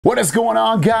What is going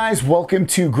on, guys? Welcome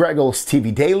to Greggles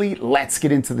TV Daily. Let's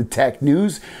get into the tech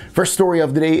news. First story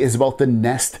of the day is about the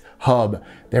Nest Hub.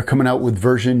 They're coming out with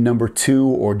version number 2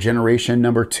 or generation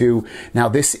number 2. Now,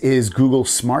 this is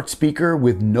Google's smart speaker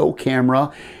with no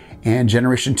camera, and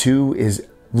generation 2 is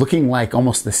looking like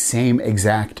almost the same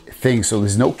exact thing. So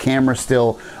there's no camera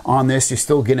still on this. You're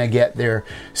still gonna get their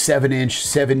 7-inch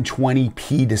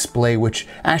 720p display, which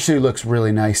actually looks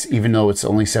really nice, even though it's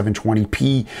only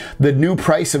 720p. The new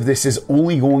price of this is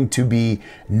only going to be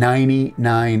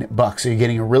 $99. So you're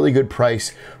getting a really good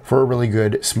price for a really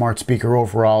good smart speaker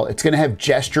overall. It's gonna have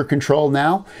gesture control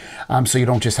now. So you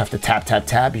don't just have to tap, tap,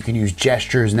 tap. You can use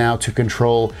gestures now to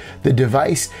control the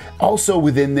device. Also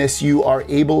within this, you are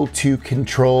able to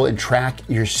control and track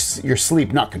your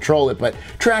sleep, not control it, but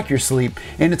track your sleep.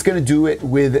 And it's going to do it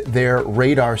with their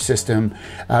radar system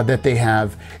that they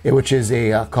have, which is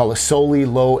called a solely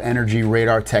low energy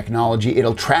radar technology.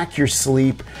 It'll track your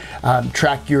sleep,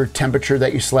 track your temperature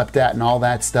that you slept at and all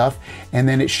that stuff. And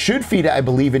then it should feed, I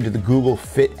believe, into the Google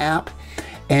Fit app.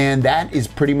 And that is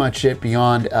pretty much it,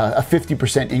 beyond a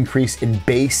 50% increase in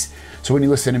bass. So when you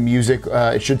listen to music,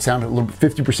 it should sound a little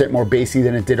 50% more bassy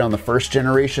than it did on the first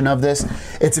generation of this.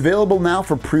 It's available now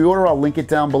for pre-order. I'll link it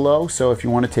down below. So if you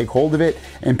want to take hold of it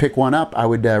and pick one up, I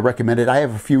would recommend it. I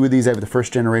have a few of these. I have the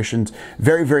first generations.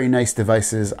 Very, very nice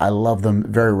devices. I love them.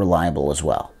 Very reliable as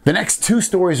well. The next two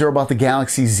stories are about the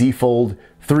Galaxy Z Fold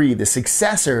 3, the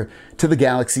successor to the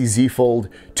Galaxy Z Fold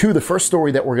 2. The first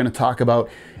story that we're going to talk about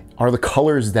are the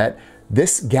colors that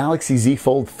this Galaxy Z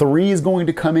Fold 3 is going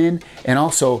to come in, and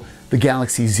also the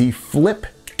Galaxy Z Flip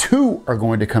 2 are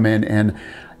going to come in, and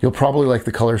you'll probably like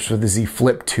the colors for the Z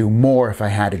Flip 2 more if I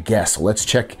had to guess. So let's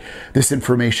check this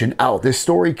information out. This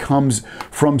story comes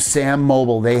from Sam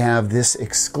Mobile. They have this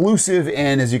exclusive,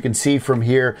 and as you can see from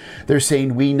here, they're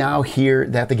saying we now hear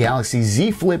that the Galaxy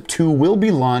Z Flip 2 will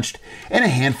be launched in a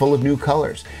handful of new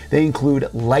colors. They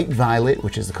include light violet,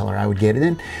 which is the color I would get it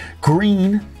in,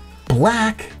 green,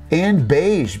 black, and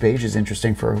beige. Beige is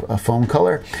interesting for a phone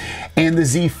color. And the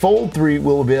Z Fold 3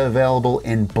 will be available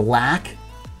in black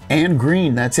and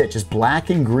green. That's it, just black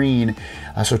and green.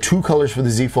 So two colors for the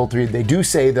Z Fold 3. They do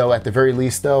say, though, at the very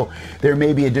least, though, there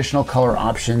may be additional color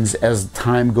options as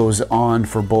time goes on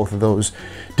for both of those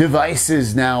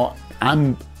devices. Now,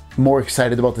 I'm more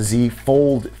excited about the Z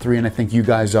Fold 3, and I think you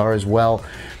guys are as well.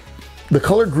 The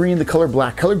color green, the color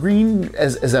black. Color green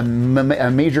as a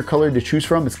major color to choose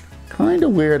from is kind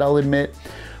of weird, I'll admit.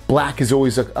 Black is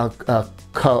always a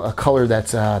color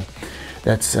that's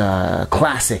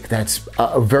classic, that's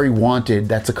very wanted.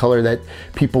 That's a color that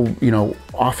people,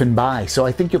 often buy. So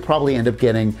I think you'll probably end up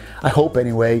getting, I hope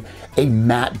anyway, a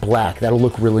matte black. That'll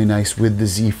look really nice with the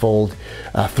Z Fold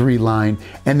 3 line.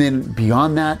 And then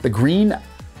beyond that, the green,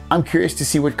 I'm curious to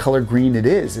see what color green it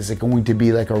is. Is it going to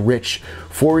be like a rich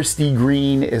foresty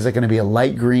green? Is it going to be a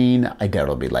light green? I doubt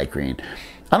it'll be light green.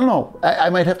 I don't know. I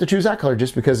might have to choose that color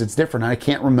just because it's different. I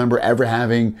can't remember ever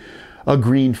having a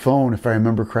green phone, if I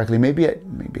remember correctly. Maybe I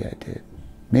did.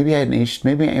 Maybe I had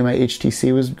maybe my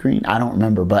HTC was green. I don't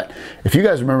remember. But if you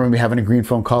guys remember me having a green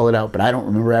phone, call it out. But I don't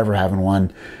remember ever having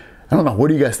one. I don't know. What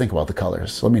do you guys think about the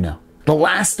colors? Let me know. The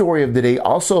last story of the day,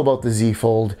 also about the Z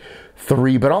Fold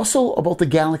 3, but also about the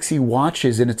Galaxy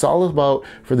watches, and it's all about,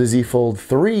 for the Z Fold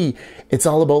 3, it's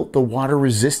all about the water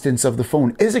resistance of the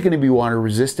phone. Is it going to be water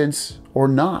resistance or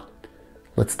not?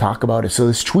 Let's talk about it. So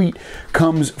this tweet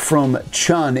comes from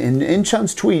Chun, and in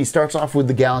Chun's tweet, he starts off with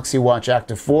the Galaxy Watch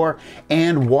Active 4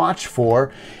 and Watch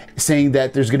 4, saying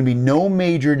that there's going to be no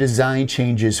major design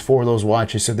changes for those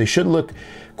watches, so they should look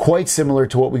quite similar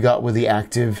to what we got with the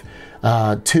Active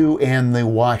 2 and the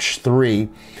Watch 3.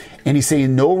 And he's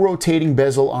saying no rotating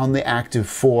bezel on the Active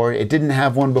 4. It didn't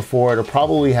have one before. It'll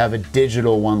probably have a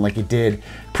digital one like it did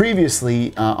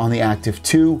previously on the Active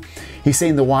 2. He's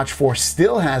saying the Watch 4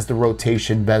 still has the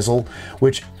rotation bezel,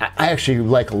 which I actually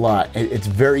like a lot. It's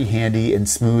very handy and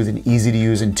smooth and easy to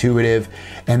use, intuitive,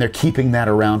 and they're keeping that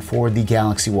around for the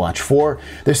Galaxy Watch 4.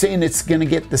 They're saying it's going to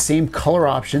get the same color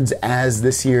options as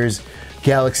this year's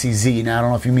Galaxy Z. Now, I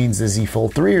don't know if he means the Z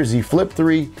Fold 3 or Z Flip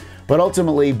 3, but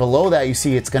ultimately below that you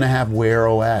see it's going to have Wear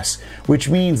OS, which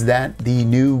means that the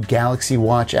new Galaxy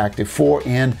Watch Active 4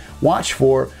 and Watch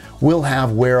 4 will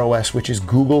have Wear OS, which is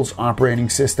Google's operating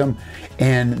system,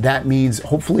 and that means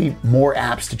hopefully more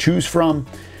apps to choose from.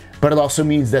 but it also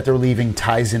means that they're leaving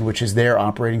Tizen, which is their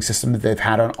operating system that they've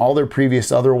had on all their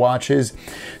previous other watches.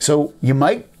 So you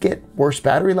might get worse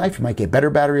battery life, you might get better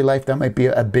battery life. That might be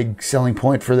a big selling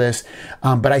point for this.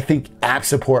 But I think app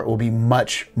support will be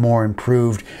much more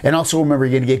improved. And also remember,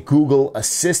 you're going to get Google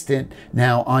Assistant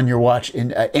now on your watch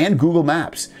and Google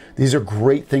Maps. These are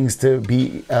great things to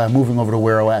be moving over to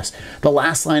Wear OS. The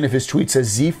last line of his tweet says,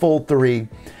 Z Fold 3,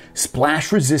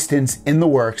 splash resistance in the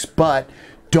works, but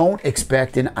don't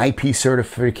expect an IP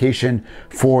certification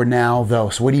for now though.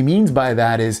 So what he means by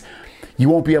that is you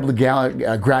won't be able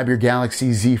to grab your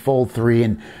Galaxy Z Fold 3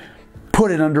 and put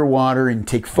it underwater and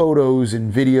take photos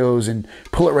and videos and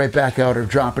pull it right back out or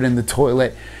drop it in the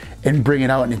toilet and bring it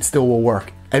out and it still will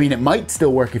work. I mean, it might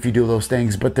still work if you do those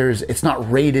things, but it's not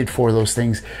rated for those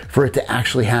things for it to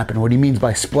actually happen. What he means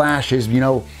by splash is, you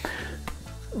know,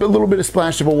 a little bit of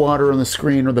splash of water on the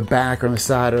screen or the back or on the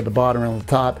side or the bottom or on the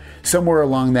top, somewhere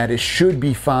along that, it should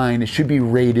be fine. It should be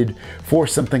rated for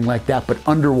something like that, but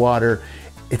underwater,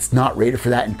 it's not rated for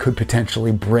that and could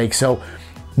potentially break. So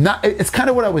it's kind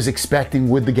of what I was expecting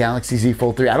with the Galaxy Z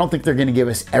Fold 3. I don't think they're going to give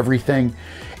us everything.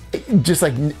 Just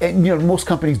like, you know, most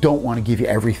companies don't want to give you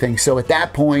everything. So at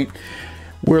that point,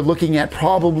 we're looking at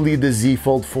probably the Z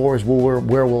Fold 4 is where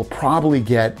we'll probably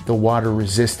get the water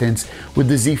resistance. With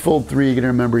the Z Fold 3, you're going to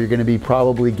remember you're going to be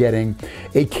probably getting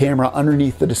a camera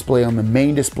underneath the display on the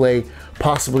main display,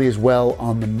 possibly as well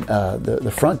on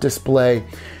the front display.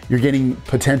 You're getting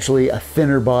potentially a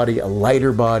thinner body, a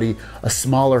lighter body, a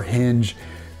smaller hinge.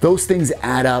 Those things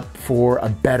add up for a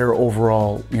better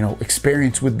overall, you know,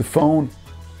 experience with the phone.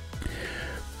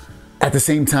 At the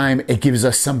same time, it gives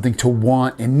us something to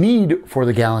want and need for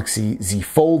the Galaxy Z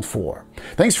Fold 4.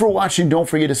 Thanks for watching. Don't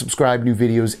forget to subscribe. New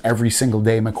videos every single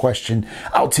day. My question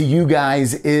out to you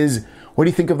guys is, what do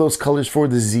you think of those colors for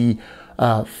the Z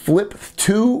Flip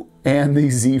 2 and the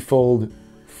Z Fold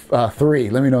 3?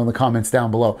 Let me know in the comments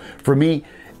down below. For me,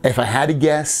 if I had to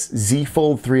guess, Z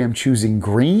Fold 3, I'm choosing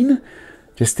green,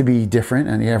 just to be different.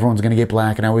 And everyone's going to get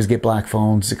black, and I always get black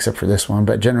phones except for this one,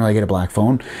 but generally I get a black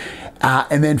phone.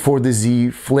 And then for the Z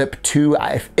Flip 2,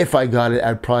 if I got it,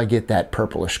 I'd probably get that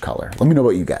purplish color. Let me know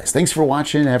about you guys. Thanks for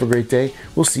watching. Have a great day.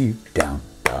 We'll see you down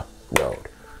the road.